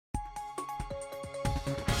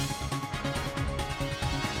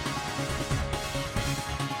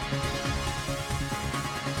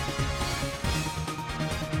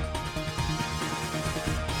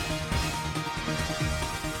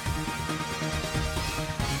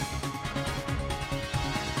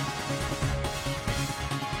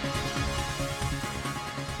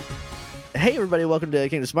Hey everybody, welcome to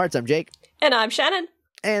Kingdom Smarts. I'm Jake. And I'm Shannon.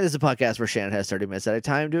 And this is a podcast where Shannon has 30 minutes at a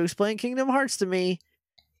time to explain Kingdom Hearts to me.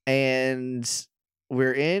 And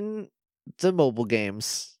we're in the mobile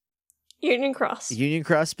games. Union Cross. Union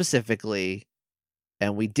Cross specifically.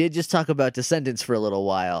 And we did just talk about Descendants for a little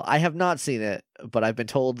while. I have not seen it, but I've been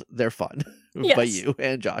told they're fun by you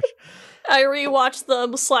and Josh. I rewatched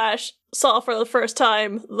them / saw for the first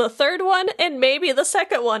time the third one and maybe the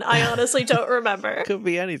second one. I honestly don't remember. Could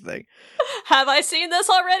be anything. Have I seen this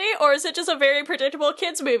already? Or is it just a very predictable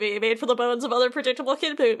kids movie made for the bones of other predictable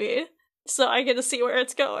kid movie? So I get to see where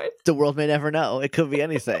it's going. The world may never know. It could be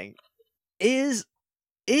anything.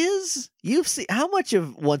 You've seen, how much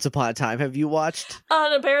of Once Upon a Time have you watched?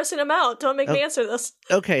 An embarrassing amount. Don't make me answer this.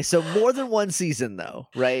 Okay, so more than one season though,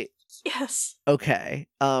 right? Yes. Okay.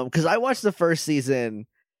 Because I watched the first season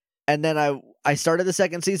and then I started the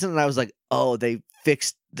second season and I was like, oh, they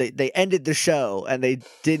ended the show and they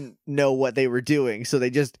didn't know what they were doing, so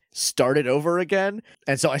they just started over again.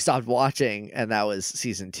 And so I stopped watching, and that was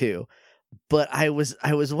season 2. But I was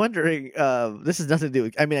wondering, this has nothing to do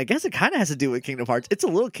with, I mean, I guess it kind of has to do with Kingdom Hearts. It's a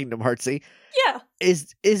little Kingdom Heartsy. Yeah.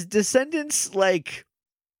 Is Descendants like,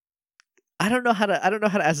 I don't know how to ask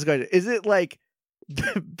this question. Is it like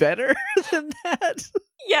better than that?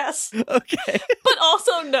 Yes. Okay. But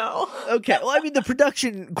also no. Okay. Well, I mean, the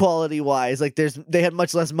production quality wise, like they had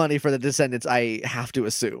much less money for the Descendants, I have to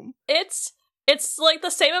assume. It's like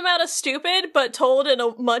the same amount of stupid, but told in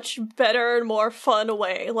a much better and more fun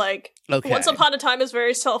way. Like, Once Upon a Time is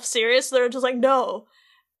very self-serious. They're just like, no,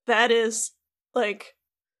 that is, like,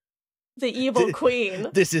 the evil queen.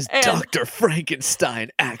 This is Dr.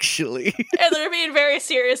 Frankenstein, actually. And they're being very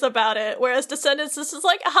serious about it. Whereas Descendants, this is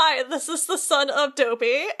like, hi, this is the son of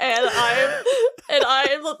Dopey, and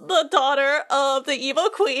I'm the daughter of the evil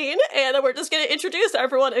queen, and we're just gonna introduce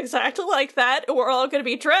everyone exactly like that, and we're all gonna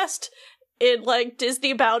be dressed in, like,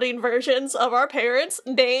 Disney-bounding versions of our parents,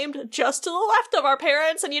 named just to the left of our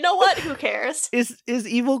parents, and you know what? Who cares? Is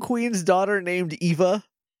Evil Queen's daughter named Eva?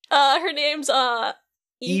 Her name's,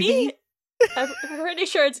 Evie? I'm pretty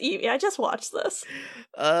sure it's Evie. I just watched this.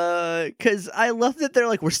 Because I love that they're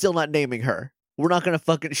like, we're still not naming her. We're not gonna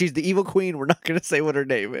she's the Evil Queen, we're not gonna say what her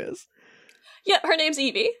name is. Yeah, her name's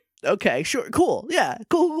Evie. Okay, sure, cool. Yeah,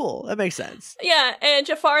 cool. That makes sense. Yeah, and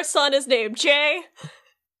Jafar's son is named Jay.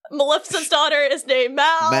 Maleficent's daughter is named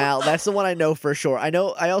Mal. That's the one I know for sure. I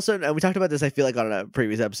also, and we talked about this, I feel like, on a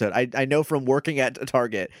previous episode. I know from working at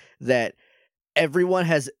Target that everyone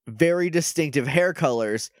has very distinctive hair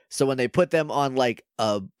colors. So when they put them on like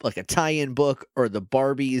a tie-in book or the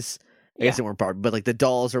Barbies, I guess they weren't Barbie, but like the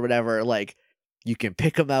dolls or whatever, like you can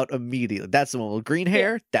pick them out immediately. That's the one with green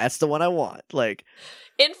hair. Yeah. That's the one I want. Like,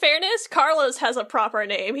 in fairness, Carlos has a proper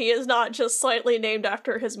name. He is not just slightly named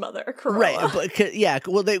after his mother, Cruella. Right, but yeah,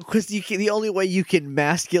 well, because the only way you can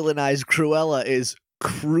masculinize Cruella is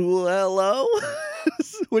Cruello,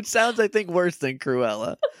 which sounds, I think, worse than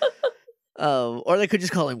Cruella. Or they could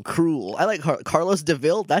just call him Cruel. I like Carlos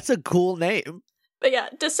DeVille. That's a cool name. But yeah,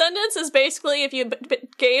 Descendants is basically if you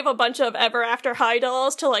gave a bunch of Ever After High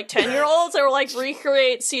dolls to like 10-year-olds, they were like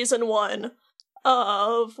recreate season 1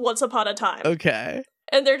 of Once Upon a Time. Okay.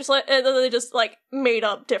 And they're just like, and then they just like made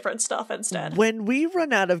up different stuff instead. When we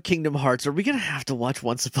run out of Kingdom Hearts, are we gonna have to watch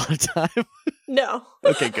Once Upon a Time? No.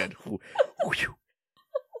 Okay, good.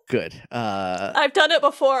 Good. I've done it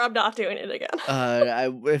before. I'm not doing it again.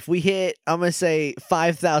 If we hit, I'm gonna say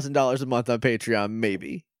 $5,000 a month on Patreon,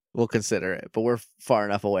 maybe we'll consider it. But we're far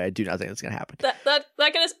enough away. I do not think that's gonna happen. That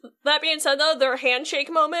being said, though, their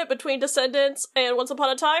handshake moment between Descendants and Once Upon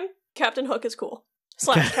a Time, Captain Hook is cool. /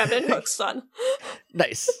 Captain Hook's son.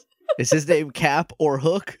 Nice. Is his name Cap or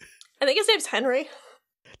Hook? I think his name's Henry.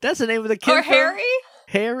 That's the name of the kid. Or Harry.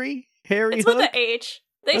 Harry. It's Hook? with the H.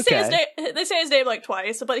 They say his name like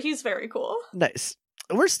twice, but he's very cool. Nice.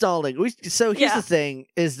 We're stalling. So here's the thing: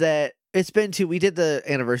 is that it's been we did the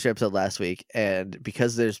anniversary episode last week, and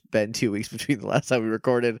because there's been 2 weeks between the last time we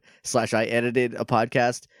recorded / I edited a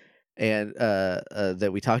podcast, and that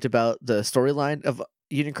we talked about the storyline of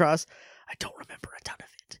Union Cross, I don't remember a ton of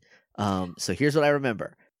it. So here's what I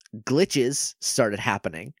remember: glitches started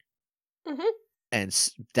happening,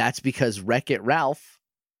 and that's because Wreck-It Ralph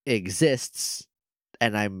exists.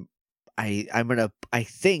 And I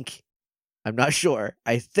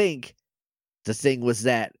think the thing was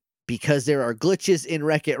that because there are glitches in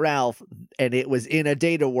Wreck-It Ralph and it was in a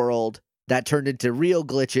data world, that turned into real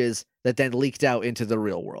glitches that then leaked out into the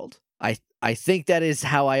real world. I think that is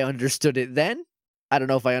how I understood it then. I don't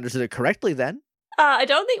know if I understood it correctly then. I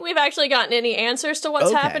don't think we've actually gotten any answers to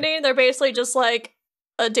what's happening. They're basically just like,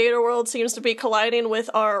 a data world seems to be colliding with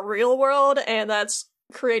our real world, and that's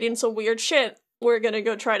creating some weird shit. We're gonna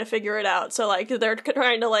go try to figure it out. So, like, they're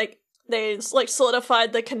trying to, like, they, like,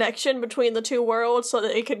 solidified the connection between the two worlds so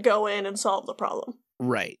that they could go in and solve the problem.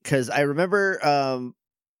 Right, because I remember,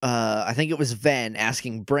 I think it was Ven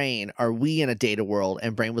asking Brain, are we in a data world?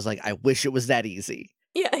 And Brain was like, I wish it was that easy.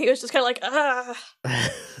 Yeah, he was just kind of like, ah.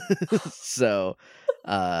 So,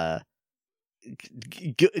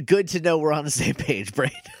 good to know we're on the same page,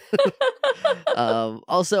 Brain.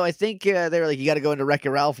 Also, I think they were like, you got to go into Wreck-It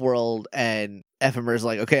Ralph world, and Ephemer's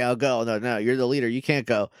like, okay, I'll go. No, you're the leader, you can't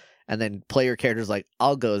go. And then player characters like,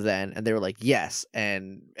 I'll go then. And they were like, yes.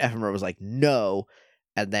 And Ephemer was like, no.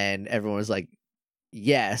 And then everyone was like,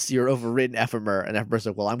 yes, you're overridden, Ephemer. And Ephemer's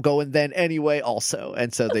like, well, I'm going then anyway also.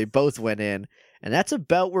 And so they both went in. And that's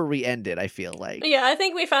about where we ended, I feel like. Yeah, I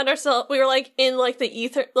think we found ourselves, we were like in like the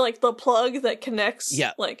ether, like the plug that connects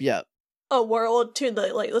a world to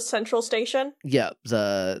the like the central station. Yeah,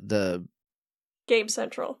 the Game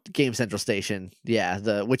Central. Game Central station.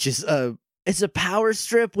 Yeah, which is it's a power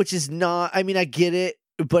strip, which is not, I mean, I get it,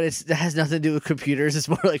 but it has nothing to do with computers. It's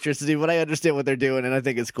more electricity, but I understand what they're doing, and I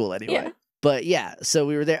think it's cool anyway. Yeah. But yeah, so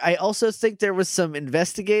we were there. I also think there was some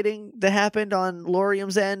investigating that happened on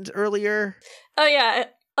Laurium's end earlier. Oh yeah,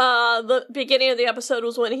 the beginning of the episode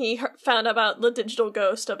was when he found out about the digital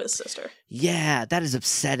ghost of his sister. Yeah, that is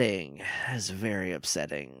upsetting. That is very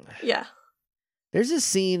upsetting. Yeah. There's a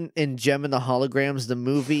scene in Gem and the Holograms, the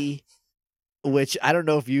movie, which I don't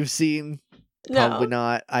know if you've seen. No. Probably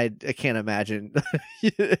not. I can't imagine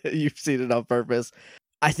you've seen it on purpose.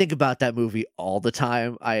 I think about that movie all the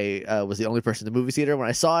time. I was the only person in the movie theater when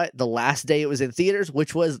I saw it. The last day it was in theaters,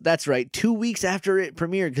 which was, that's right, 2 weeks after it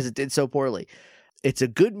premiered because it did so poorly. It's a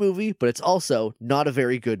good movie, but it's also not a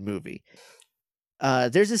very good movie.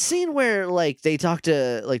 There's a scene where like they talk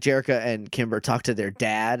to, like Jerrica and Kimber talk to their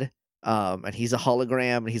dad, and he's a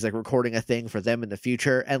hologram and he's like recording a thing for them in the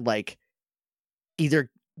future, and like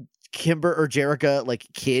either Kimber or Jerrica like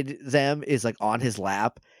kid them is like on his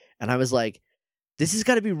lap, and I was like, this has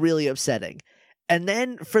got to be really upsetting. And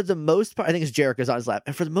then for the most part, I think it's Jerrica's on his lap,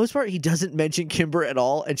 and for the most part, he doesn't mention Kimber at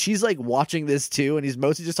all, and she's like watching this too, and he's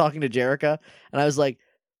mostly just talking to Jerrica, and I was like,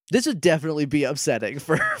 this would definitely be upsetting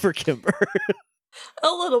for Kimber. A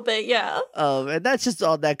little bit, yeah. And that's just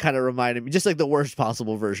all that kind of reminded me, just like the worst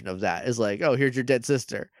possible version of that is like, oh, here's your dead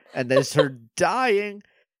sister, and there's her dying.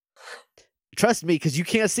 Trust me, because you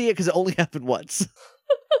can't see it because it only happened once.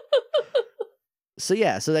 So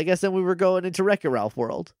yeah, so I guess then we were going into Wreck-It Ralph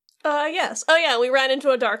world. Yes. Oh yeah, we ran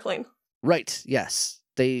into a Darkling. Right, yes.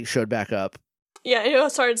 They showed back up. Yeah, you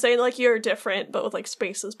started saying like you're different, but with like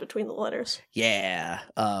spaces between the letters. Yeah,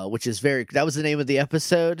 which is that was the name of the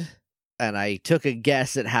episode, and I took a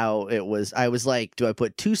guess at how it was. I was like, do I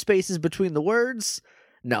put 2 spaces between the words?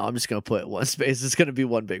 No, I'm just going to put 1 space. It's going to be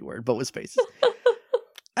 1 big word, but with spaces.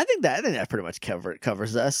 I think that pretty much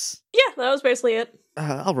covers us. Yeah, that was basically it.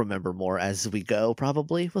 I'll remember more as we go,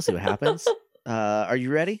 probably. We'll see what happens. Are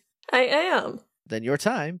you ready? I am. Then your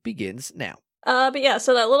time begins now. But yeah,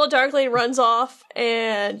 so that little Darkling runs off,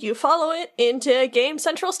 and you follow it into Game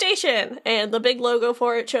Central Station, and the big logo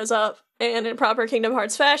for it shows up, and in proper Kingdom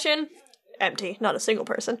Hearts fashion, empty, not a single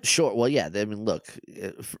person. Sure, well, yeah, I mean, look,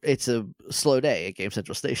 it's a slow day at Game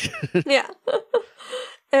Central Station. Yeah.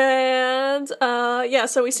 And, yeah,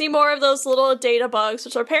 so we see more of those little data bugs,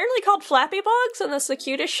 which are apparently called Flappy Bugs, and that's the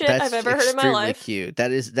cutest shit I've ever heard in my life. That's cute.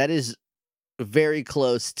 That is very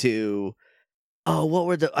close to, oh, what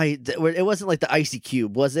were it wasn't like the Icy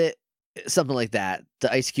Cube, was it? Something like that.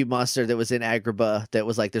 The Ice Cube monster that was in Agrabah that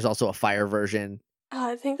was like, there's also a fire version.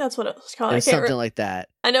 I think that's what it was called. It's something like that.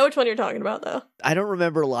 I know which one you're talking about, though. I don't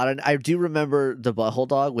remember a lot. I do remember the Butthole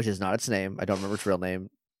Dog, which is not its name. I don't remember its real name.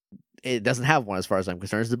 It doesn't have one as far as I'm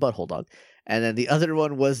concerned. It's the Butthole Dog. And then the other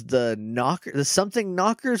one was the something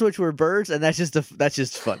knockers, which were birds, and that's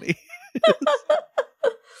just funny.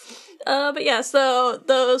 But yeah, so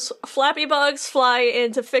those Flappy Bugs fly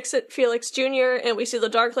into Fix-It Felix Jr., and we see the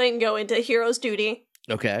Darkling go into Hero's Duty.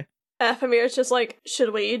 Okay. Ephemer's just like,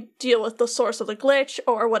 should we deal with the source of the glitch,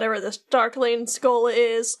 or whatever this Darkling's goal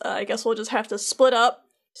is? I guess we'll just have to split up.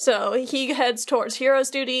 So he heads towards Hero's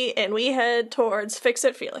Duty, and we head towards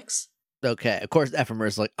Fix-It Felix. Okay, of course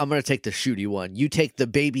Ephemer's like, I'm going to take the shooty one. You take the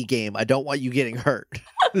baby game. I don't want you getting hurt.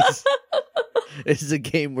 This is a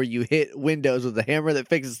game where you hit windows with a hammer that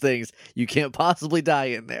fixes things. You can't possibly die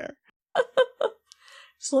in there.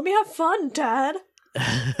 So let me have fun, Dad.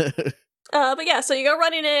 But yeah, so you go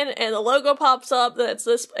running in, and the logo pops up that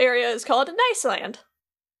this area is called Niceland.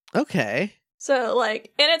 Okay. So,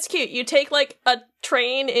 like, and it's cute. You take, like, a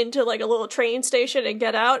train into, like, a little train station and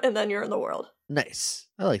get out, and then you're in the world. Nice.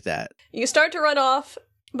 I like that. You start to run off,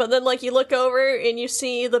 But then, like, you look over and you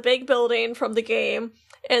see the big building from the game,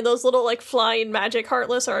 and those little, like, flying magic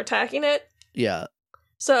Heartless are attacking it. Yeah.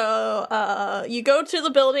 So, you go to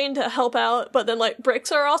the building to help out, but then, like,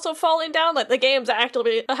 bricks are also falling down. Like, the game's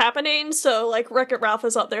actively happening, so, like, Wreck-It Ralph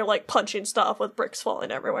is up there, like, punching stuff with bricks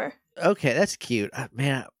falling everywhere. Okay, that's cute.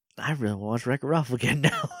 Man, I really want to watch Wreck-It Ralph again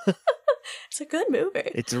now. It's a good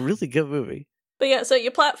movie. It's a really good movie. But yeah, so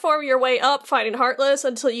you platform your way up, fighting Heartless,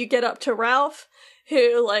 until you get up to Ralph,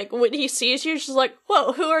 who, like, when he sees you, she's like,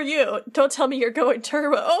 whoa, who are you? Don't tell me you're going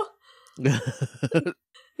turbo.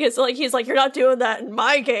 He's like, you're not doing that in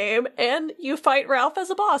my game, and you fight Ralph as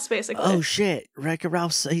a boss, basically. Oh shit, Wreck-It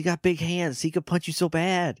Ralph, he got big hands. He could punch you so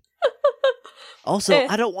bad. Also,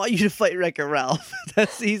 I don't want you to fight Wreck-It Ralph.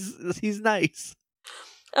 He's nice.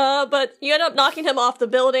 But you end up knocking him off the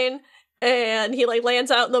building, and he, like, lands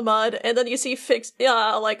out in the mud, and then you see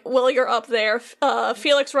while you're up there,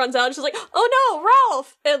 Felix runs out, and she's like, oh no,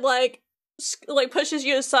 Ralph! And, like, pushes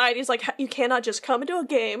you aside. He's like, you cannot just come into a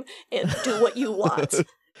game and do what you want.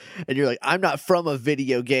 And you're like, I'm not from a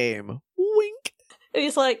video game. Wink. And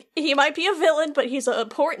he's like, he might be a villain, but he's an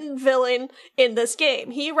important villain in this game.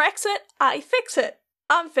 He wrecks it, I fix it.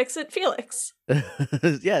 I'm Fix-It Felix.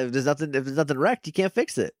 Yeah, if there's nothing wrecked, you can't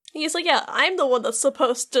fix it. He's like, yeah, I'm the one that's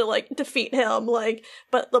supposed to, like, defeat him, like,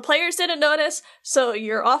 but the players didn't notice, so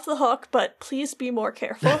you're off the hook, but please be more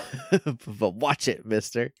careful. But watch it,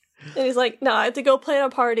 mister. And he's like, no, I have to go plan a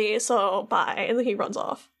party, so bye. And then he runs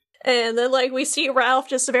off. And then, like, we see Ralph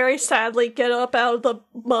just very sadly get up out of the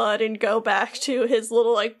mud and go back to his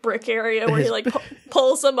little, like, brick area where he, like,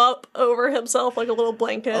 pulls him up over himself like a little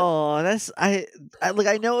blanket. Oh, I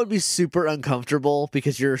know it would be super uncomfortable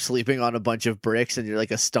because you're sleeping on a bunch of bricks and you're,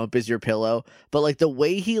 like, a stump is your pillow. But, like, the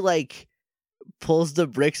way he, like, pulls the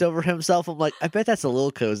bricks over himself, I'm like, I bet that's a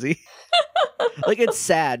little cozy. Like, it's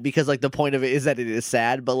sad because, like, the point of it is that it is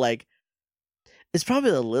sad, but, like, it's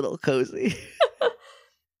probably a little cozy.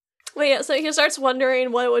 But yeah, so he starts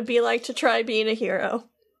wondering what it would be like to try being a hero.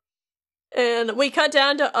 And we cut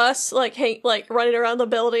down to us, like, running around the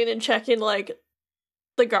building and checking, like,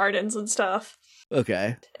 the gardens and stuff.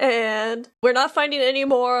 Okay. And we're not finding any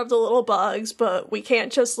more of the little bugs, but we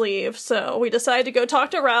can't just leave, so we decide to go talk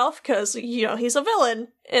to Ralph, because, you know, he's a villain,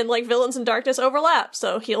 and, like, villains and darkness overlap,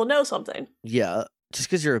 so he'll know something. Yeah, just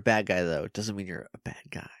because you're a bad guy, though, doesn't mean you're a bad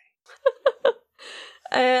guy.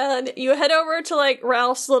 And you head over to, like,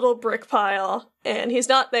 Ralph's little brick pile, and he's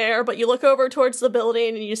not there, but you look over towards the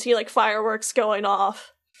building, and you see, like, fireworks going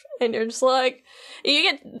off. And you're just like, you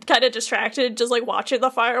get kind of distracted just, like, watching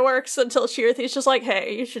the fireworks until Chirithy's just like,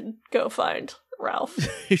 hey, you should go find Ralph.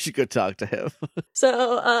 You should go talk to him.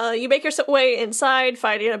 So, you make your way inside,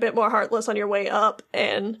 fighting a bit more Heartless on your way up,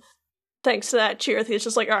 and thanks to that, Chirithy's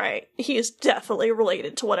just like, alright, he's definitely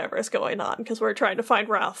related to whatever is going on, because we're trying to find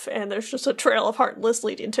Ralph, and there's just a trail of Heartless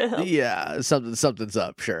leading to him. Yeah, something's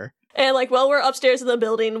up, sure. And, like, while we're upstairs in the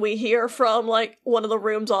building, we hear from, like, one of the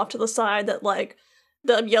rooms off to the side that, like,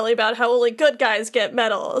 them yelling about how only good guys get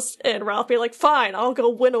medals, and Ralph be like, fine, I'll go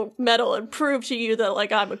win a medal and prove to you that,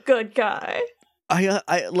 like, I'm a good guy.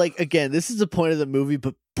 I like, again, this is the point of the movie,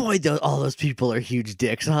 but boy, all those people are huge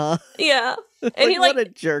dicks, huh? Yeah. And like, he, like, what a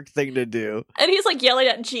jerk thing to do. And he's, like, yelling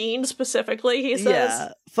at Gene specifically, he says.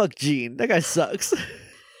 Yeah, fuck Gene, that guy sucks.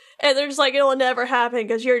 And they're just like, it'll never happen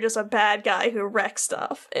because you're just a bad guy who wrecks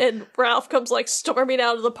stuff. And Ralph comes, like, storming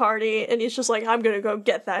out of the party, and he's just like, I'm gonna go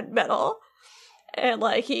get that medal. And,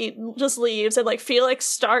 like, he just leaves, and, like, Felix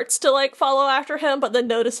starts to, like, follow after him, but then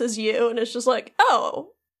notices you, and it's just like, oh,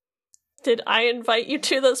 did I invite you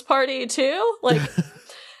to this party, too? Like,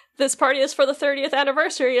 this party is for the 30th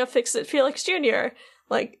anniversary of Fix-It Felix Jr.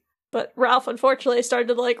 Like, but Ralph, unfortunately, started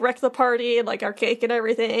to, like, wreck the party, and, like, our cake and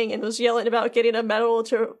everything, and was yelling about getting a medal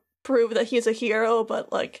to prove that he's a hero,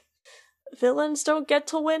 but, like, villains don't get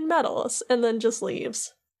to win medals, and then just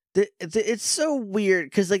leaves. It's so weird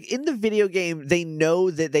because, like, in the video game, they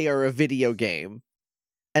know that they are a video game,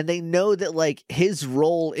 and they know that, like, his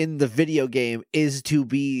role in the video game is to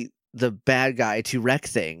be the bad guy to wreck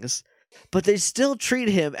things, but they still treat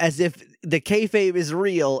him as if the kayfabe is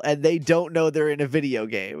real and they don't know they're in a video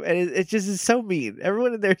game, and it just is so mean.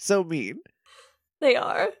 Everyone in there is so mean. They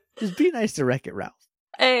are. Just be nice to Wreck-It Ralph.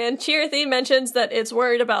 And Chirithy mentions that it's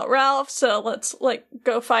worried about Ralph, so let's, like,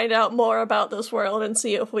 go find out more about this world and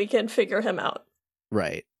see if we can figure him out.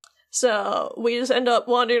 Right. So we just end up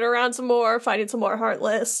wandering around some more, finding some more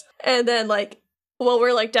Heartless, and then, like, while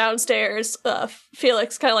we're, like, downstairs,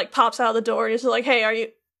 Felix kind of, like, pops out of the door and he's like, hey,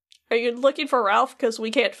 are you looking for Ralph? Because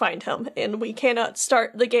we can't find him, and we cannot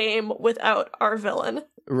start the game without our villain.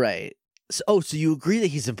 Right. So you agree that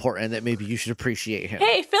he's important and that maybe you should appreciate him.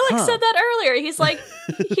 Hey, Felix said that earlier. He's like,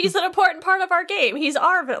 he's an important part of our game. He's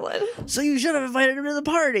our villain. So you should have invited him to the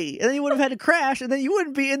party, and then you would have had to crash, and then you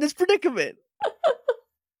wouldn't be in this predicament.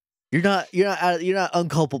 You're not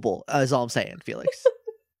unculpable, is all I'm saying, Felix.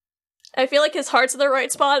 I feel like his heart's in the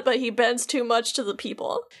right spot, but he bends too much to the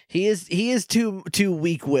people. He is too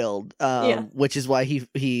weak-willed, which is why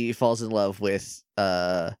he falls in love with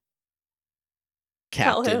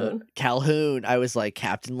Captain Calhoun. I was like,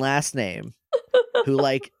 Captain last name. Who,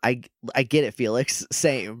 like, I get it, Felix.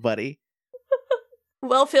 Same, buddy.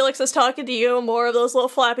 Well, Felix is talking to you, more of those little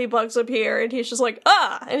flappy bugs appear, and he's just like,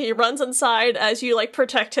 ah! And he runs inside as you, like,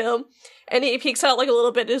 protect him. And he peeks out, like, a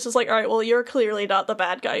little bit, and is just like, alright, well, you're clearly not the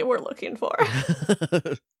bad guy we're looking for.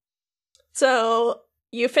 So,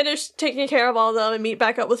 you finish taking care of all of them and meet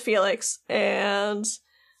back up with Felix, and...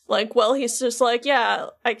 like, well, he's just like, yeah,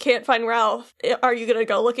 I can't find Ralph. Are you gonna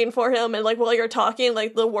go looking for him? And, like, while you're talking,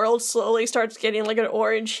 like, the world slowly starts getting, like, an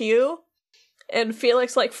orange hue. And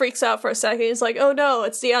Felix, like, freaks out for a second. He's like, oh no,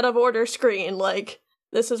 it's the out of order screen. Like,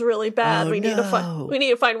 this is really bad. We need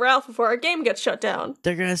to find Ralph before our game gets shut down.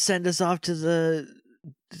 They're gonna send us off to the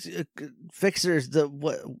fixers,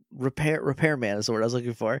 repairman is the word I was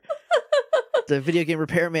looking for. The video game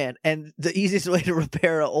repairman, and the easiest way to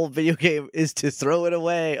repair an old video game is to throw it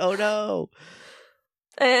away. Oh no.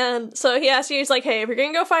 And so he asks you, he's like, hey, if you're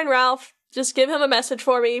gonna go find Ralph, just give him a message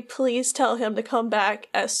for me. Please tell him to come back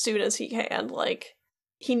as soon as he can. Like,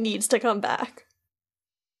 he needs to come back.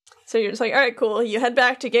 So you're just like, alright, cool. You head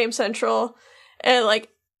back to Game Central, and, like,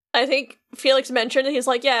 I think Felix mentioned it. He's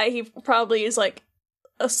like, yeah, he probably is, like,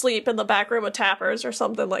 asleep in the back room with Tappers or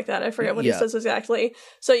something like that. I forget what he says exactly.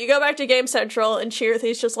 So you go back to Game Central, and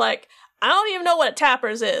Chirithy's just like, I don't even know what a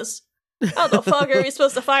Tappers is. How the fuck are we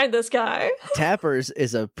supposed to find this guy? Tappers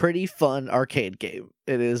is a pretty fun arcade game.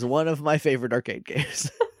 It is one of my favorite arcade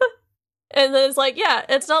games. And then it's like, yeah,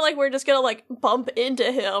 it's not like we're just gonna, like, bump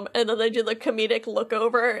into him, and then they do the comedic look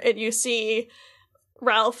over, and you see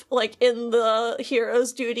Ralph, like, in the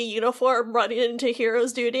Hero's Duty uniform running into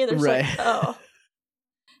Hero's Duty, and they're just like, oh.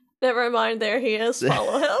 Never mind, there he is.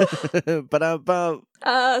 Follow him.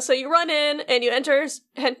 So you run in, and you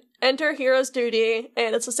enter Hero's Duty,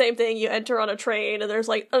 and it's the same thing. You enter on a train, and there's,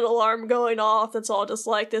 like, an alarm going off. It's all just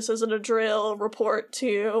like, this isn't a drill, report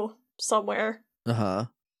to somewhere. Uh-huh.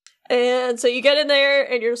 And so you get in there,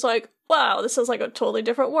 and you're just like, wow, this is, like, a totally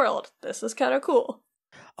different world. This is kind of cool.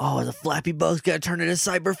 Oh, the Flappy Bugs gotta turn into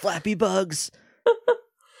Cyber Flappy Bugs.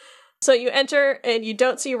 So you enter, and you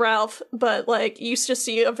don't see Ralph, but, like, you just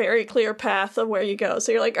see a very clear path of where you go.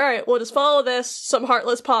 So you're like, alright, we'll just follow this, some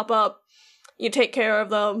Heartless pop up, you take care of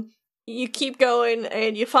them, you keep going,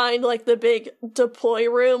 and you find, like, the big deploy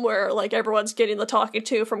room where, like, everyone's getting the talking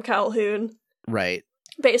to from Calhoun. Right.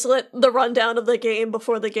 Basically, the rundown of the game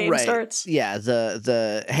before the game starts. Yeah,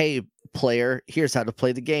 the hey, player, here's how to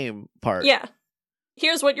play the game part. Yeah.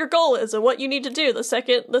 Here's what your goal is and what you need to do the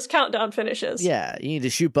second this countdown finishes. Yeah, you need to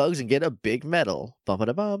shoot bugs and get a big medal.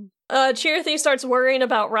 Bum-ba-da-bum. Chirithy starts worrying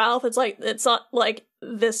about Ralph. It's like, it's not like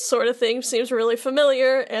this sort of thing seems really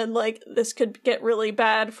familiar, and, like, this could get really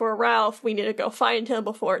bad for Ralph. We need to go find him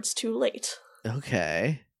before it's too late.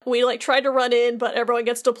 Okay. We, like, tried to run in, but everyone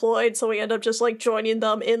gets deployed, so we end up just, like, joining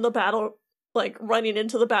them in the battle, like, running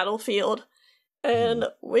into the battlefield. And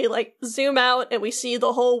we, like, zoom out, and we see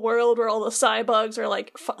the whole world where all the Cybugs are,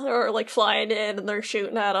 like, flying in, and they're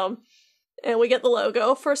shooting at them. And we get the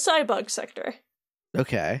logo for Cybug Sector.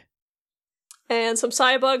 Okay. And some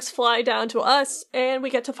Cybugs fly down to us, and we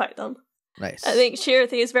get to fight them. Nice. I think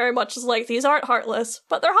Chirithy is very much like, these aren't heartless,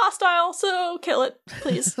 but they're hostile, so kill it,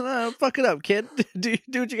 please. Fuck it up, kid. do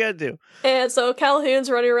what you gotta do. And so Calhoun's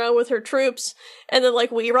running around with her troops, and then,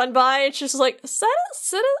 like, we run by, and she's just like, is that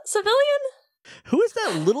a civilian? Who is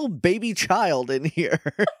that little baby child in here?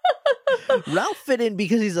 Ralph fit in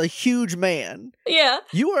because he's a huge man. Yeah.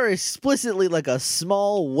 You are explicitly like a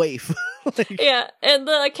small waif. Yeah, and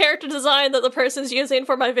the character design that the person's using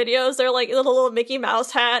for my videos, they're like in a little Mickey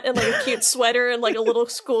Mouse hat and, like, a cute sweater and, like, a little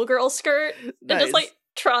schoolgirl skirt. Nice. And just, like,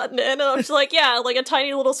 trotting in, and I'm just like, yeah, like a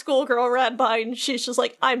tiny little schoolgirl ran by, and she's just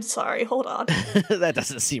like, I'm sorry, hold on. That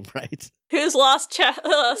doesn't seem right. Whose lost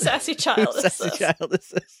sassy child is sassy this? Child is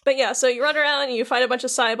this? But yeah, so you run around and you fight a bunch of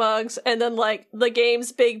Cybugs, and then, like, the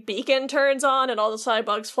game's big beacon turns on, and all the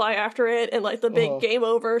Cybugs fly after it, and, like, the big game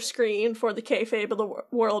over screen for the kayfabe of the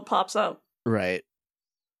world pops up. Right.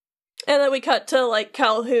 And then we cut to, like,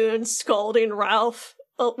 Calhoun scolding Ralph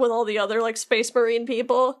with all the other, like, Space Marine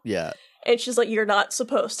people. Yeah. And she's like, you're not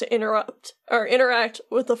supposed to interact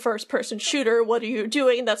with the first-person shooter. What are you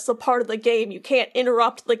doing? That's the part of the game. You can't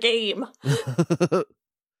interrupt the game.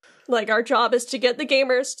 Like, our job is to get the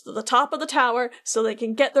gamers to the top of the tower so they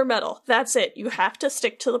can get their medal. That's it. You have to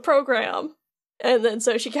stick to the program. And then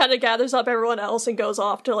so she kind of gathers up everyone else and goes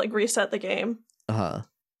off to, like, reset the game. Uh-huh.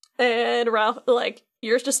 And Ralph, like,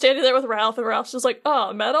 you're just standing there with Ralph, and Ralph's just like,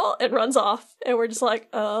 oh, medal? And runs off. And we're just like,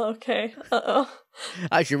 oh, okay. Uh-oh.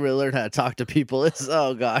 I should really learn how to talk to people.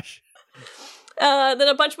 Oh, gosh. Then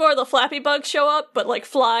a bunch more of the Flappy Bugs show up, but, like,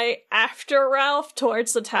 fly after Ralph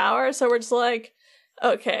towards the tower. So we're just like,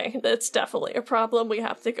 okay, that's definitely a problem. We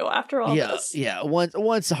have to go after all this. Yeah.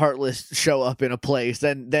 Once Heartless show up in a place,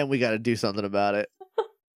 then we got to do something about it.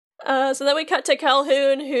 So then we cut to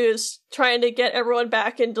Calhoun, who's trying to get everyone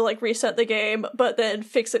back in to, like, reset the game, but then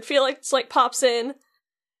Fix-It Felix, like, pops in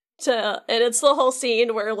and it's the whole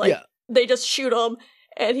scene where, like, they just shoot him,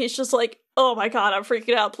 and he's just like, oh my god, I'm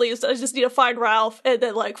freaking out, please, I just need to find Ralph, and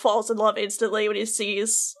then, like, falls in love instantly when he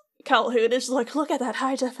sees Calhoun. It's just like, look at that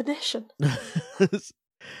high definition.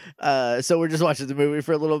 So we're just watching the movie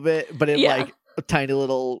for a little bit, but in, like, a tiny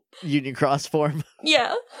little Union Cross form.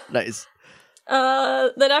 Yeah. Nice.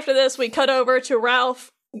 Then after this, we cut over to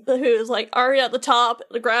Ralph, who's, like, already at the top,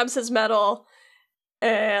 grabs his medal,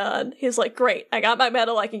 and he's like, great, I got my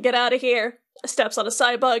medal, I can get out of here. Steps on a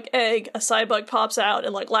Cybug egg, a Cybug pops out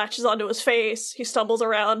and, like, latches onto his face. He stumbles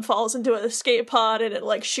around, falls into an escape pod, and it,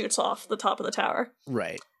 like, shoots off the top of the tower.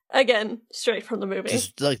 Right. Again, straight from the movie.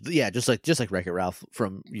 Just like Wreck-It Ralph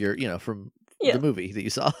from the movie that you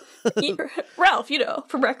saw. Ralph,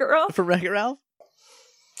 from Wreck-It Ralph. From Wreck-It Ralph.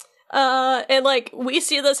 And, like, we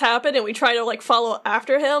see this happen and we try to, like, follow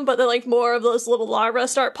after him, but then, like, more of those little larvae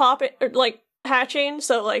start popping, or, like, hatching,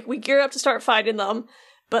 so, like, we gear up to start fighting them,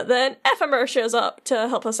 but then Ephemer shows up to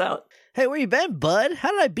help us out. Hey, where you been, bud?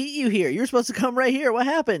 How did I beat you here? You were supposed to come right here. What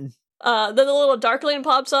happened? Then the little Darkling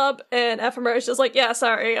pops up, and Ephemer is just like, yeah,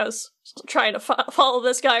 sorry, I was trying to follow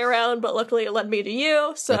this guy around, but luckily it led me to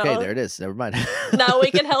you, so... Okay, there it is. Never mind. Now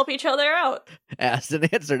we can help each other out. Asked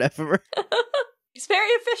and answered, Ephemer. He's very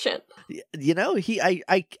efficient. You know,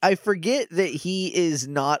 I forget that he is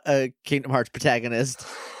not a Kingdom Hearts protagonist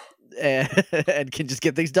and can just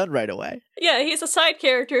get things done right away. Yeah, he's a side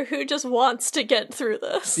character who just wants to get through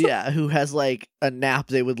this. Yeah, who has, like, a nap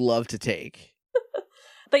they would love to take.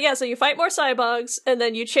 But yeah, so you fight more Cybugs, and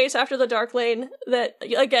then you chase after the Darkling that,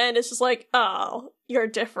 again, is just like, oh, you're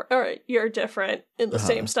different in the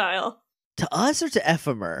same style. To us or to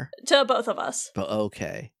Ephemer? To both of us. But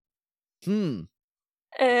okay.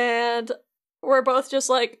 And we're both just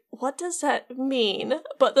like, what does that mean?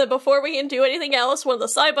 But then before we can do anything else, one of the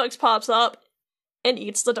Cybugs pops up and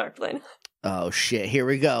eats the Darkling. Oh shit, here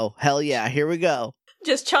we go. Hell yeah, here we go.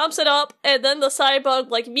 Just chomps it up, and then the Cybug,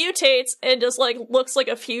 like, mutates and just, like, looks like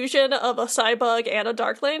a fusion of a Cybug and a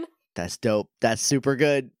Darkling. That's dope. That's super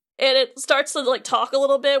good. And it starts to, like, talk a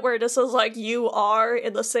little bit, where it just says, like, you are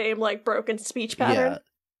in the same, like, broken speech pattern.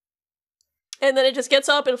 Yeah. And then it just gets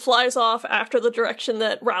up and flies off after the direction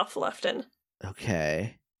that Ralph left in.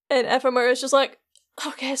 Okay. And Ephemer is just like,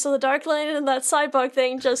 okay, so the Darkling and that Cybug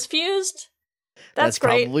thing just fused? That's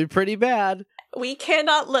great. Probably pretty bad. We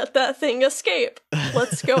cannot let that thing escape.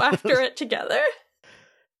 Let's go after it together.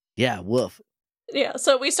 Yeah, woof. Yeah,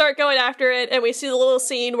 so we start going after it, and we see the little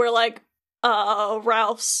scene where, like,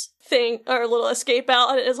 Ralph's thing, or little escape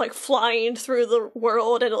out, and it is, like, flying through the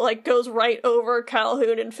world, and it, like, goes right over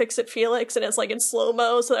Calhoun and Fix-It Felix, and it's, like, in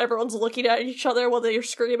slow-mo, so everyone's looking at each other while they're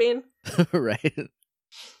screaming. Right.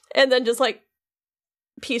 And then just, like,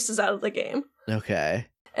 pieces out of the game. Okay.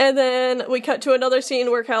 And then we cut to another scene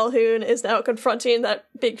where Calhoun is now confronting that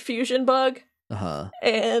big fusion bug. Uh-huh.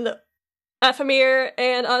 And Ephemer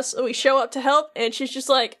and us, we show up to help, and she's just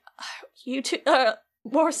like, you two,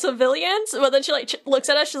 more civilians? But then she, like, looks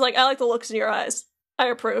at us, she's like, I like the looks in your eyes. I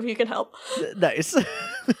approve, you can help. Nice.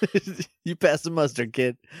 You passed the mustard,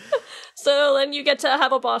 kid. So then you get to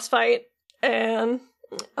have a boss fight, and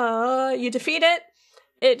you defeat it.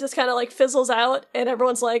 It just kind of, like, fizzles out, and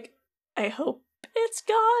everyone's like, I hope it's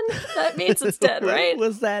gone. That means it's dead, right?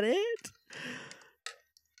 Was that it?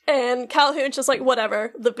 And Calhoun's just like,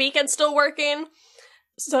 whatever. The beacon's still working,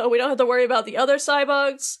 so we don't have to worry about the other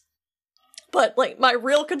Cybugs. But, like, my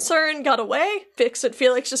real concern got away. Fix-It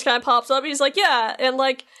Felix just kind of pops up. He's like, yeah, and,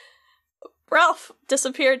 like, Ralph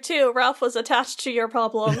disappeared too. Ralph was attached to your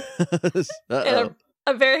problem. And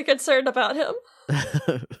I'm very concerned about him.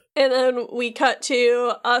 And then we cut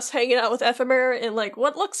to us hanging out with Ephemer in, like,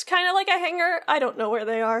 what looks kind of like a hangar. I don't know where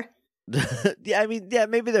they are. Yeah, I mean, yeah,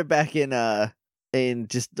 maybe they're back in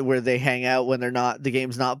just where they hang out when the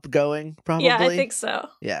game's not going, probably. Yeah, I think so.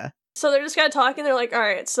 Yeah. So they're just kind of talking. They're like, all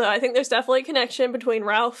right, so I think there's definitely a connection between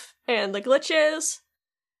Ralph and the glitches.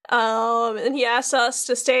 And he asks us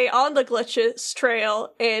to stay on the Glitches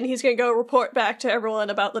trail, and he's gonna go report back to everyone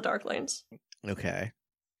about the Darklings. Okay.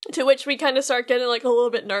 To which we kind of start getting like a little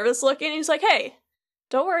bit nervous looking. He's like, hey,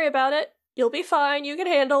 don't worry about it. You'll be fine. You can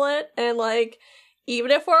handle it. And like,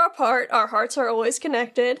 even if we're apart, our hearts are always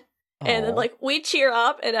connected. Aww. And then like, we cheer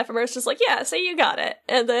up, and Ephemer's just like, yeah, say you got it.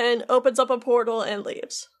 And then opens up a portal and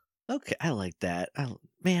leaves. Okay, I like that. I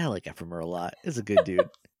like Ephemer a lot. He's a good dude.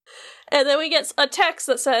 And then we get a text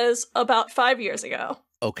that says, about 5 years ago.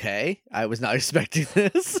 Okay, I was not expecting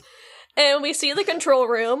this. And we see the control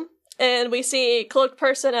room. And we see cloaked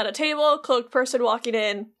person at a table, cloaked person walking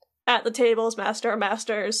in. At the table is Master of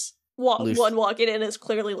Masters. One walking in is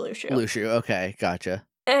clearly Lucio. Lucio, okay, gotcha.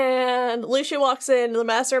 And Lucio walks in, and the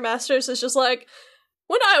Master of Masters is just like,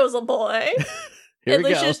 when I was a boy. Here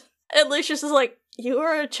we go. And Lucius is like, you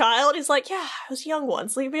were a child? He's like, yeah, I was young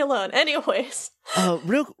once, leave me alone. Anyways.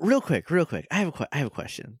 Real quick. I have a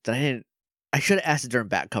question that I should have asked it during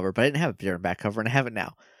back cover, but I didn't have it during back cover, and I have it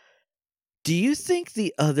now. Do you think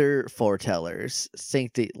the other foretellers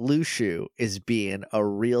think that Lucio is being a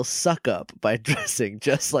real suck-up by dressing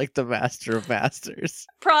just like the Master of Masters?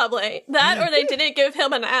 Probably. That, or they didn't give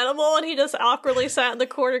him an animal and he just awkwardly sat in the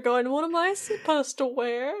corner going, what am I supposed to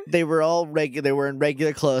wear? They were all they were in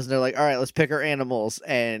regular clothes, and they're like, all right, let's pick our animals,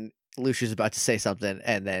 and Lucio's about to say something,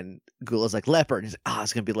 and then Gula's like, leopard. And he's like,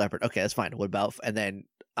 it's going to be leopard. Okay, that's fine. What about... And then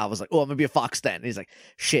I was like, oh, I'm going to be a fox then. And he's like,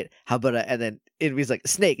 shit, how about and then he's like,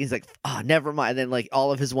 snake. He's like, never mind. And then like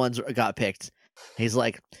all of his ones got picked. He's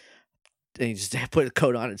like, and he just put a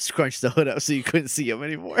coat on and scrunched the hood up so you couldn't see him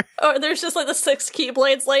anymore. Or there's just like the 6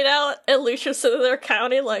 keyblades laid out, and Lucio's sitting there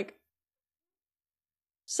counting like,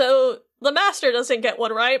 so the master doesn't get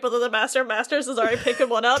one right, but then the Master of Masters is already picking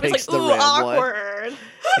one up. He's like, ooh, awkward.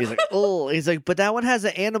 He's like, oh, but that one has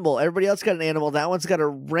an animal. Everybody else got an animal. That one's got a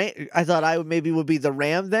ram. I thought I would be the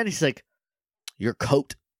ram then. He's like, your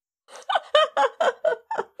coat.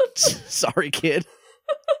 Sorry, kid.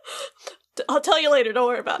 I'll tell you later. Don't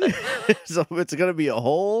worry about it. So it's going to be a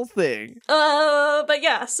whole thing. But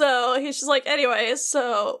yeah, so he's just like, anyways,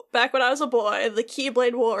 so back when I was a boy, the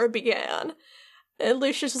Keyblade War began. And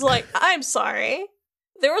Lucius is like, I'm sorry.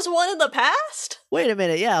 There was one in the past? Wait a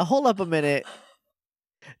minute. Yeah, hold up a minute.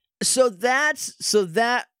 So that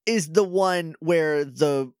is the one where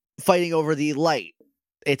the fighting over the light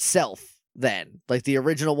itself then. Like the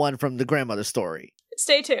original one from the grandmother story.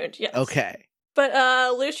 Stay tuned, yes. Okay. But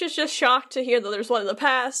Lucius just shocked to hear that there's one in the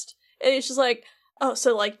past. And he's just like, oh,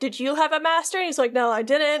 so like, did you have a master? And he's like, no, I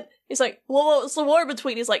didn't. He's like, well, what was the war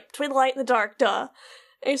between? He's like, between the light and the dark, duh.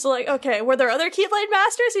 And he's like, okay, were there other Keyblade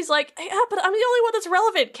Masters? He's like, yeah, but I'm the only one that's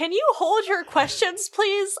relevant. Can you hold your questions,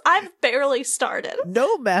 please? I've barely started.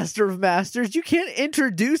 No, Master of Masters. You can't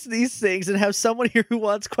introduce these things and have someone here who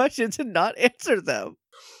wants questions and not answer them.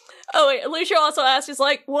 Oh, wait, Lucio also asked, he's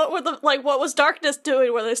like, what was Darkness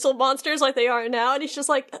doing? Were they still monsters like they are now? And he's just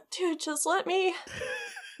like, dude, just let me...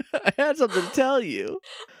 I had something to tell you.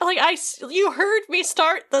 Like, you heard me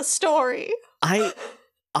start the story.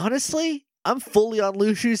 Honestly... I'm fully on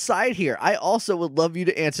Lucio's side here. I also would love you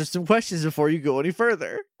to answer some questions before you go any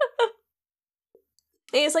further.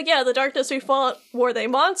 And he's like, yeah, the Darkness we fought, were they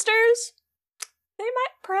monsters? They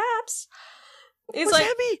might, perhaps. What's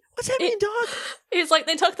that mean? What's that mean, dog? He's like,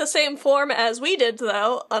 they took the same form as we did,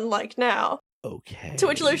 though, unlike now. Okay. To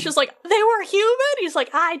which Lucius like, they were human? He's like,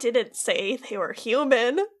 I didn't say they were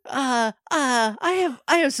human. I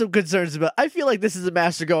have some concerns about... I feel like this is a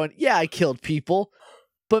master going, yeah, I killed people.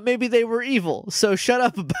 But maybe they were evil, so shut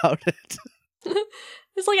up about it.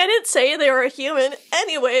 It's like, I didn't say they were a human.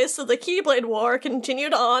 Anyway, so the Keyblade War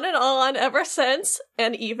continued on and on ever since,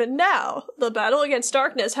 and even now. The battle against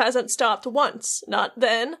Darkness hasn't stopped once. Not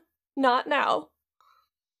then, not now.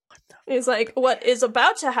 He's like, what is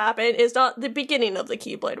about to happen is not the beginning of the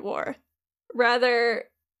Keyblade War. Rather,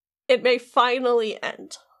 it may finally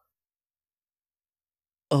end.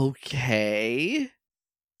 Okay...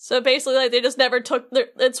 So basically, like, they just never took...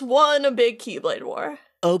 It's one big Keyblade War.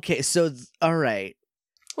 Okay, so... all right.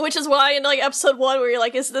 Which is why in, like, episode 1, where you're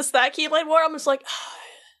like, is this that Keyblade War? I'm just like...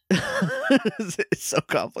 It's so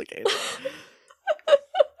complicated.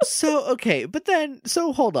 So, okay, but then...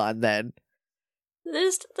 So, hold on, then.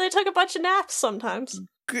 They took a bunch of naps sometimes.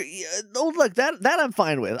 Oh, look, that I'm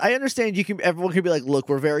fine with. I understand everyone can be like, look,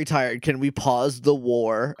 we're very tired. Can we pause the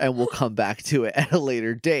war and we'll come back to it at a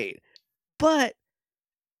later date? But...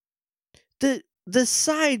 The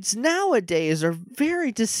sides nowadays are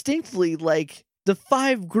very distinctly like the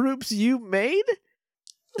 5 groups you made.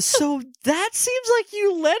 So that seems like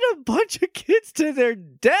you led a bunch of kids to their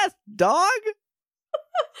death, dog.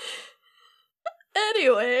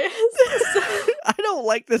 Anyway. I don't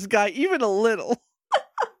like this guy even a little.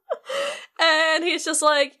 And he's just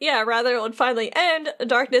like, yeah, rather it would finally end.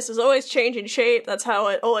 Darkness is always changing shape. That's how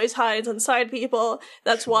it always hides inside people.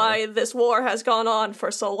 That's why this war has gone on for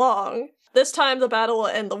so long. This time the battle will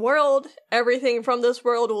end the world. Everything from this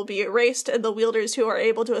world will be erased, and the wielders who are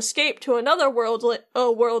able to escape to another world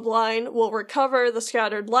line will recover the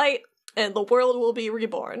scattered light, and the world will be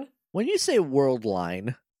reborn. When you say world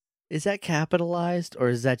line, is that capitalized, or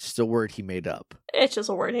is that just a word he made up? It's just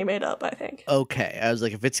a word he made up, I think. Okay, I was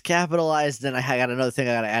like, if it's capitalized, then I got another thing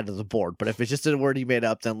I gotta add to the board. But if it's just a word he made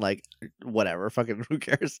up, then like, whatever, fucking who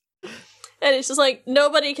cares? And it's just like,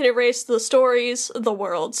 nobody can erase the stories, the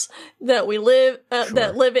worlds that we live,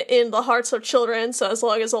 that live in the hearts of children. So as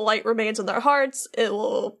long as the light remains in their hearts, it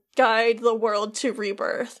will guide the world to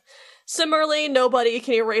rebirth. Similarly, nobody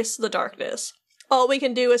can erase the darkness. All we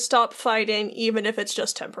can do is stop fighting, even if it's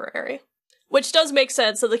just temporary. Which does make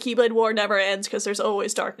sense that the Keyblade War never ends, because there's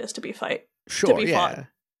always darkness to be fought.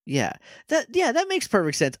 Yeah. That makes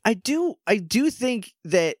perfect sense. I do think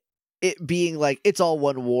that it being like, it's all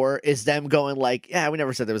one war, is them going like, yeah, we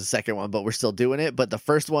never said there was a second one, but we're still doing it. But the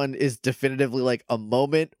first one is definitively like a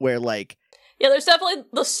moment where like, yeah, there's definitely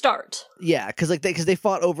the start. Yeah, because they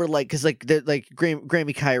fought over like, because like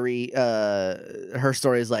Grammy Kyrie, her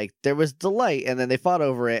story is like, there was the light, and then they fought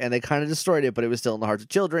over it, and they kind of destroyed it, but it was still in the hearts of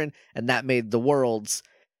children, and that made the worlds.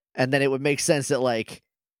 And then it would make sense that like,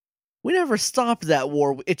 we never stopped that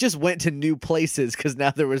war. It just went to new places because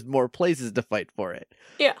now there was more places to fight for it.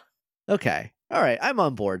 Yeah. Okay. All right. I'm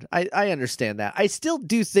on board. I understand that. I still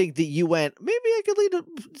do think that you went, maybe I could lead a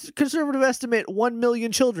conservative estimate, 1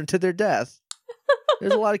 million children to their death.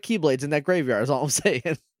 There's a lot of Keyblades in that graveyard, is all I'm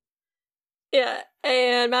saying. Yeah,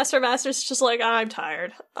 and Master's just like, I'm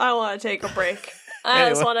tired. I want to take a break. I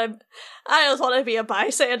just want to be a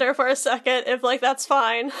bystander for a second, if like that's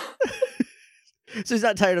fine. So he's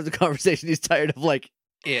not tired of the conversation, he's tired of like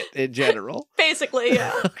it in general. Basically,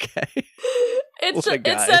 yeah. Okay.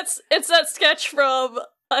 It's that sketch from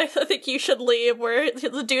I Think You Should Leave, where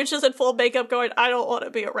the dude's just in full makeup going, I don't want to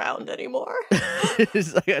be around anymore. I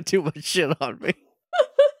got too much shit on me.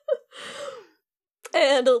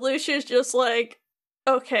 And Lucia's just like,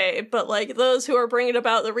 okay, but like those who are bringing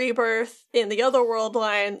about the rebirth in the other world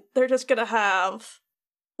line, they're just gonna have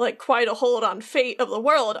like quite a hold on fate of the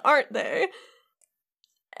world, aren't they?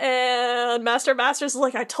 And Master's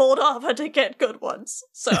like, I told Ava to get good ones,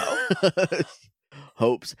 so.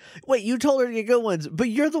 Hopes. Wait, you told her to get good ones, but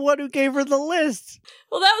you're the one who gave her the list.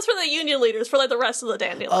 Well, that was for the union leaders, for like the rest of the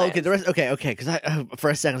Dandelions. Oh, okay, the rest. Okay, because I for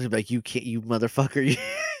a second I was like, you can't, you motherfucker,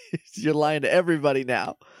 you're lying to everybody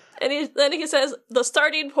now. And then he says, the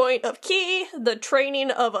starting point of Key, the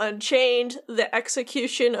training of Unchained, the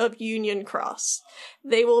execution of Union Cross.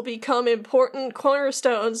 They will become important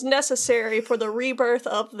cornerstones necessary for the rebirth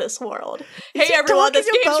of this world. Hey everyone, this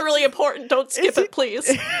game's really important. Don't skip it, please.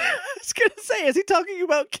 I was gonna say, is he talking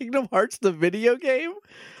about Kingdom Hearts, the video game?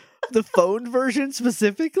 The phone version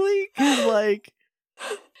specifically? 'Cause like...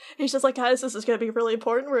 He's just like, guys, this is going to be really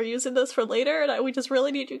important. We're using this for later, and we just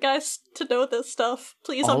really need you guys to know this stuff.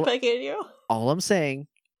 Please, I'm begging you. All I'm saying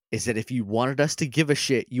is that if you wanted us to give a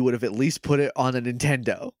shit, you would have at least put it on a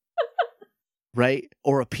Nintendo. Right?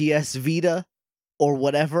 Or a PS Vita, or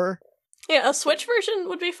whatever. Yeah, a Switch version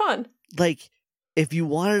would be fun. Like, if you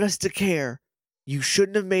wanted us to care, you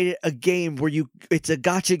shouldn't have made it a game where it's a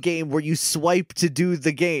gacha game where you swipe to do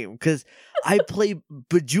the game. Because I play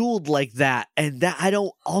Bejeweled like that, and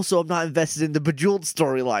I'm not invested in the Bejeweled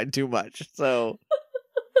storyline too much. So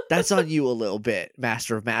that's on you a little bit,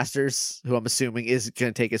 Master of Masters, who I'm assuming is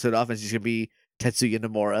going to take his hood off and she's going to be Tetsuya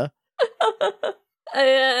Nomura.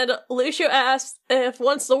 And Lucio asks if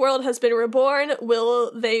once the world has been reborn,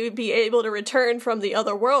 will they be able to return from the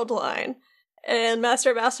other world line? And Master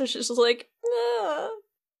of Masters is just like,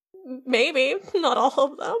 maybe, not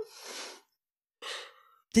all of them.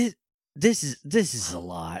 This is a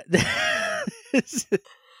lot.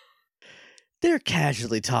 They're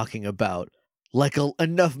casually talking about like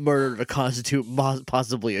enough murder to constitute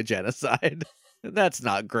possibly a genocide. That's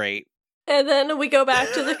not great. And then we go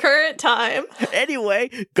back to the current time.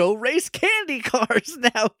 Anyway, go race candy cars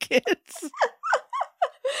now, kids.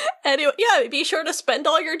 Anyway, yeah, be sure to spend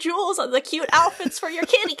all your jewels on the cute outfits for your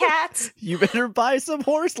kitty cats. You better buy some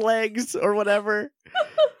horse legs or whatever.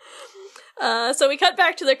 So we cut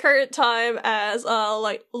back to the current time as,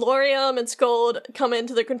 Laurium and Scold come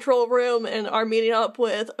into the control room and are meeting up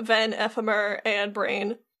with Ven, Ephemer, and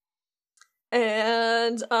Brain.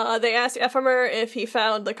 And, they ask Ephemer if he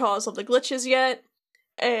found the cause of the glitches yet.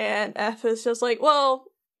 And F is just like, well,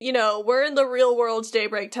 you know, we're in the real world's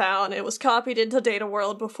Daybreak Town. It was copied into Data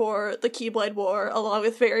World before the Keyblade War, along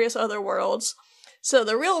with various other worlds. So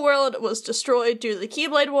the real world was destroyed due to the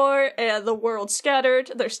Keyblade War, and the world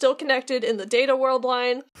scattered. They're still connected in the Data World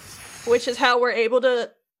line, which is how we're able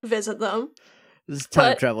to visit them. This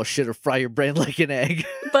time travel should have fried your brain like an egg.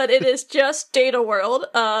 But it is just Data World.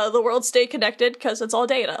 The worlds stay connected because it's all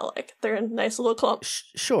data. Like, they're in a nice little clump.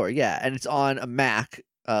 Sure, yeah. And it's on a Mac.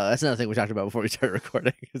 That's another thing we talked about before we started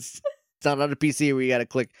recording. It's not on a PC where you gotta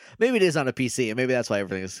click. Maybe it is on a PC, and maybe that's why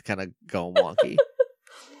everything is kind of going wonky.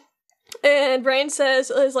 And Brain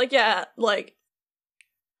is like, yeah, like,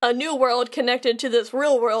 a new world connected to this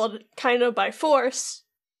real world kind of by force.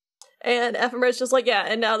 And Ephemer's just like, yeah,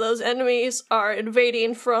 and now those enemies are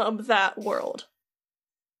invading from that world.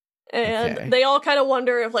 And they all kind of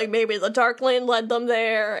wonder if, like, maybe the Darkling led them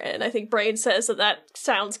there, and I think Brain says that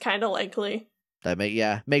sounds kind of likely. That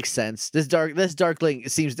makes sense. This Darkling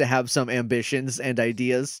seems to have some ambitions and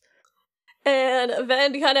ideas. And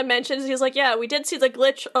Ven kind of mentions, he's like, yeah, we did see the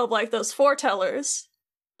glitch of, like, those foretellers,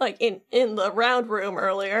 like, in the round room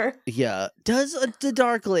earlier. Yeah. Does the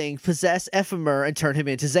Darkling possess Ephemer and turn him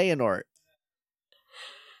into Xehanort?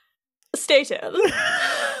 Stay tuned.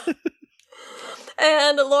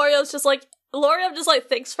 And Lorium just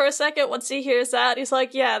thinks for a second once he hears that. He's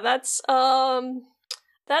like, yeah, that's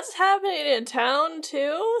happening in town,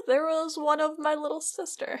 too. There was one of my little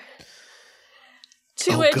sister.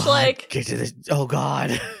 To which, God. Like... Get to this. Oh,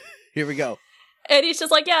 God. Here we go. And he's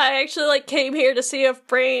just like, yeah, I actually, like, came here to see if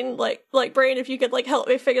Brain, like Brain, if you could, like, help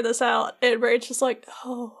me figure this out. And Brain's just like,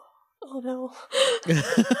 oh no.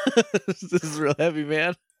 This is real heavy,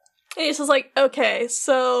 man. And he's just like, okay,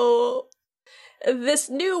 so this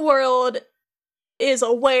new world is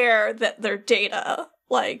aware that they're data.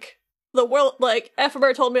 Like, the world, like,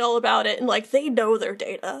 Ephemer told me all about it, and, like, they know their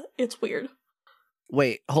data. It's weird.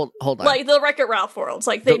 Wait, hold on. Like, the Wreck-It Ralph worlds.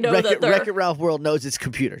 Like, they know that they're... Wreck-It Ralph world knows its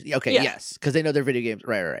computers. Okay, yeah. Yes, because they know their video games.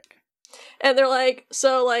 Right. And they're like,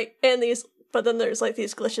 so, like, and these... But then there's, like,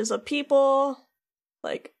 these glitches of people.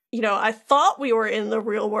 Like, you know, I thought we were in the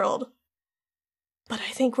real world, but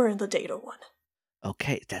I think we're in the data one.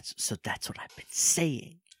 Okay, that's what I've been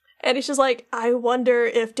saying. And he's just like, I wonder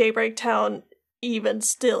if Daybreak Town even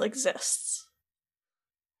still exists.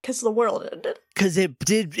 Because the world ended. Because it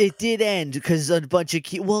did end. Because a bunch of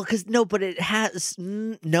but it has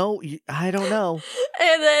no. I don't know.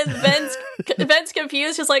 And then Ven's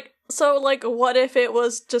confused. He's like, so like, what if it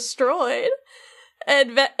was destroyed?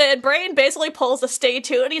 And Brain basically pulls a stay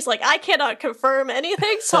tuned. He's like, I cannot confirm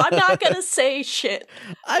anything, so I'm not gonna say shit.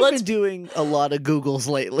 I've been doing a lot of Googles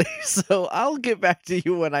lately, so I'll get back to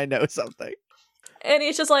you when I know something. And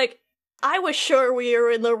he's just like, I was sure we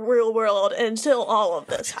were in the real world until all of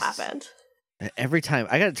this happened. Every time.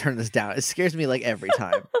 I gotta turn this down. It scares me like every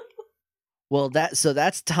time. Well,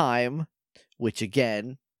 that's time, which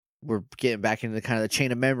again, we're getting back into kind of the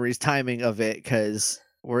chain of memories timing of it, because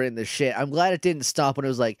we're in the shit. I'm glad it didn't stop when it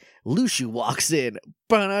was like, Luxu walks in.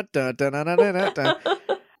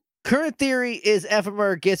 Current theory is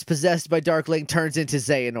Ephemer gets possessed by Darkling, turns into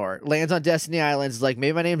Xehanort, lands on Destiny Islands, is like,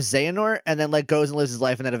 maybe my name's Xehanort, and then like goes and lives his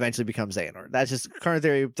life and then eventually becomes Xehanort. That's just current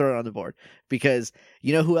theory, throw it on the board. Because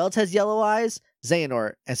you know who else has yellow eyes?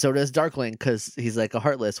 Xehanort, and so does Darkling, because he's like a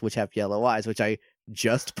Heartless, which have yellow eyes, which I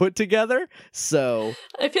just put together. So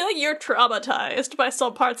I feel like you're traumatized by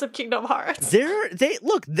some parts of Kingdom Hearts.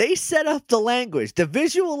 They set up the language. The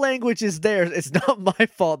visual language is there. It's not my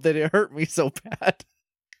fault that it hurt me so bad.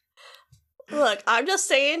 Look, I'm just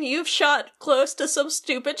saying you've shot close to some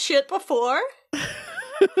stupid shit before.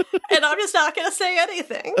 And I'm just not gonna say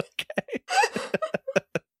anything. Okay.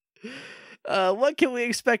 What can we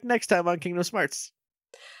expect next time on Kingdom Smarts?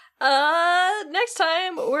 Next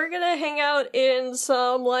time we're gonna hang out in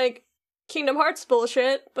some, like, Kingdom Hearts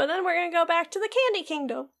bullshit, but then we're gonna go back to the Candy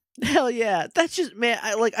Kingdom. Hell yeah. That's just, man,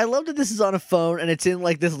 I love that this is on a phone and it's in,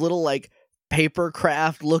 like, this little, like, paper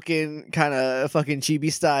craft looking kind of fucking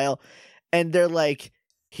chibi style. And they're like,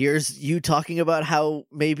 here's you talking about how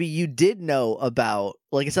maybe you did know about,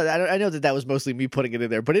 like I said, I know that was mostly me putting it in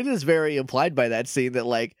there, but it is very implied by that scene that,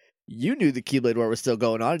 like, you knew the Keyblade War was still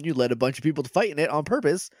going on and you led a bunch of people to fight in it on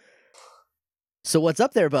purpose. So what's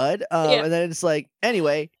up there, bud? Yeah. And then it's like,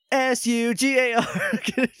 anyway,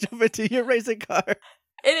 SUGAR, gonna jump into your racing car.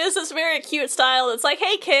 It is this very cute style. It's like,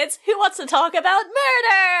 hey kids, who wants to talk about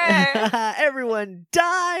murder? Everyone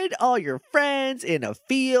died, all your friends in a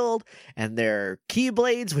field, and their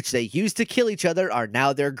Keyblades, which they used to kill each other, are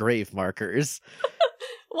now their grave markers.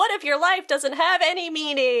 What if your life doesn't have any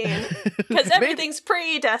meaning? Because everything's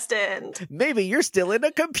predestined. Maybe you're still in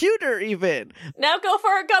a computer, even. Now go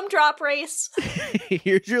for a gumdrop race.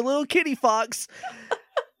 Here's your little kitty fox.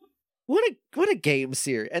 What a game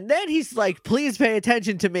series. And then he's like, please pay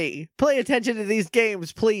attention to me. Pay attention to these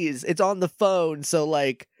games, please. It's on the phone, so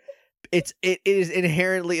like it is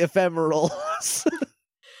inherently ephemeral.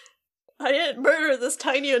 I didn't murder this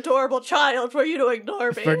tiny adorable child for you to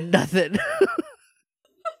ignore me. For nothing.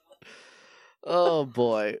 Oh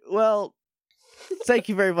boy. Well, thank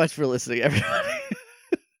you very much for listening, everybody.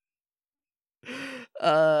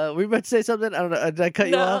 We about to say something? I don't know. Did I cut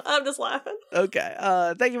you off? No, I'm just laughing.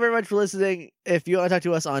 Okay. Thank you very much for listening. If you want to talk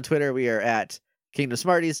to us on Twitter, we are at Kingdom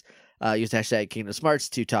Smarties. Use the hashtag Kingdom Smarts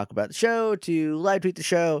to talk about the show, to live tweet the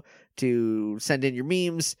show, to send in your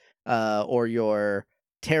memes, or your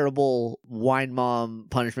terrible wine mom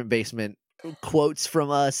punishment basement quotes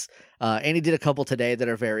from us. Annie did a couple today that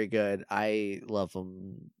are very good. I love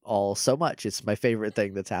them all so much. It's my favorite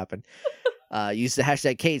thing that's happened. Use the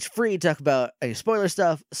hashtag CageFree to talk about any spoiler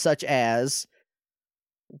stuff, such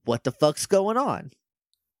what the fuck's going on?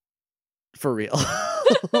 For real.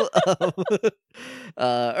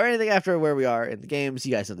 Or anything after where we are in the games.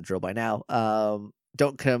 You guys know the drill by now.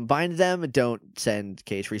 Don't combine them. Don't send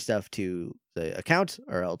cage-free stuff to the account,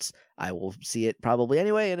 or else I will see it probably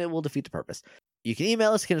anyway, and it will defeat the purpose. You can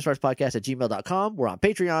email us, kingdomsmartspodcast@gmail.com. We're on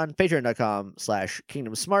Patreon,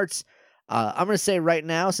 patreon.com/kingdomsmarts. I'm going to say right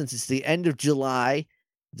now, since it's the end of July,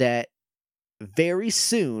 that very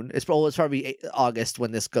soon, it's probably August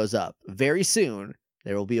when this goes up, very soon,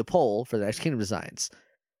 there will be a poll for the next Kingdom Designs.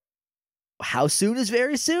 How soon is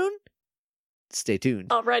very soon? Stay tuned.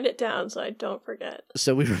 I'll write it down so I don't forget.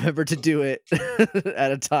 So we remember to do it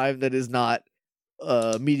at a time that is not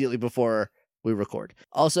immediately before we record.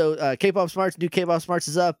 Also, K-Pop Smarts, new K-Pop Smarts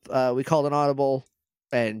is up. We called an audible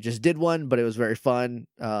and just did one, but it was very fun.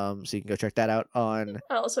 So you can go check that out on...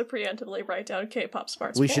 I also preemptively write down K-Pop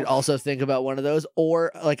Smarts. We should also think about one of those.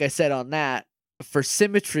 Or, like I said on that, for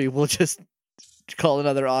symmetry, we'll just call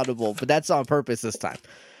another audible. But that's on purpose this time.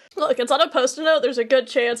 Look, it's on a post-it note. There's a good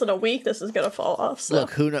chance in a week this is going to fall off. So.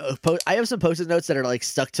 Look, who knows? I have some post-it notes that are like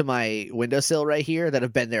stuck to my windowsill right here that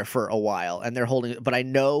have been there for a while. And they're holding... But I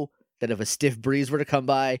know that if a stiff breeze were to come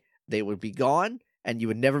by, they would be gone. And you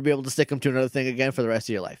would never be able to stick them to another thing again for the rest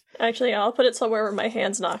of your life. Actually, I'll put it somewhere where my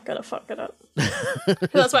hand's not gonna fuck it up.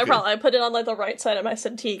 That's my problem. I put it on like the right side of my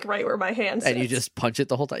Cintiq, right where my hand sits. And you just punch it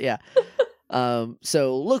the whole time. Yeah.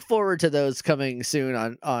 So look forward to those coming soon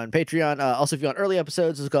on Patreon. Also, if you want early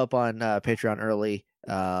episodes, those go up on Patreon early.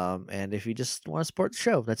 And if you just want to support the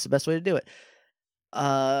show, that's the best way to do it.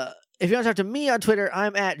 If you want to talk to me on Twitter,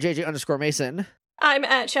 I'm at JJ_Mason. I'm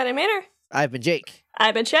at Shannon Manor. I've been Jake.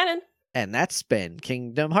 I've been Shannon. And that's been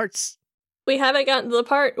Kingdom Hearts. We haven't gotten to the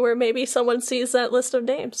part where maybe someone sees that list of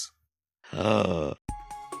names.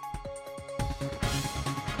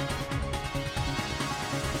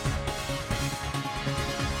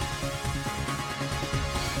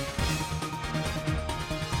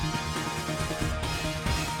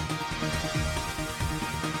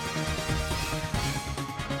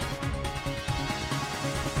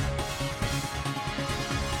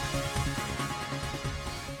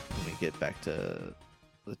 Get back to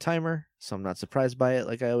the timer, so I'm not surprised by it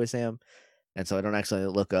like I always am, and so I don't actually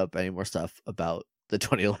look up any more stuff about the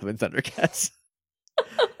 2011 Thundercats.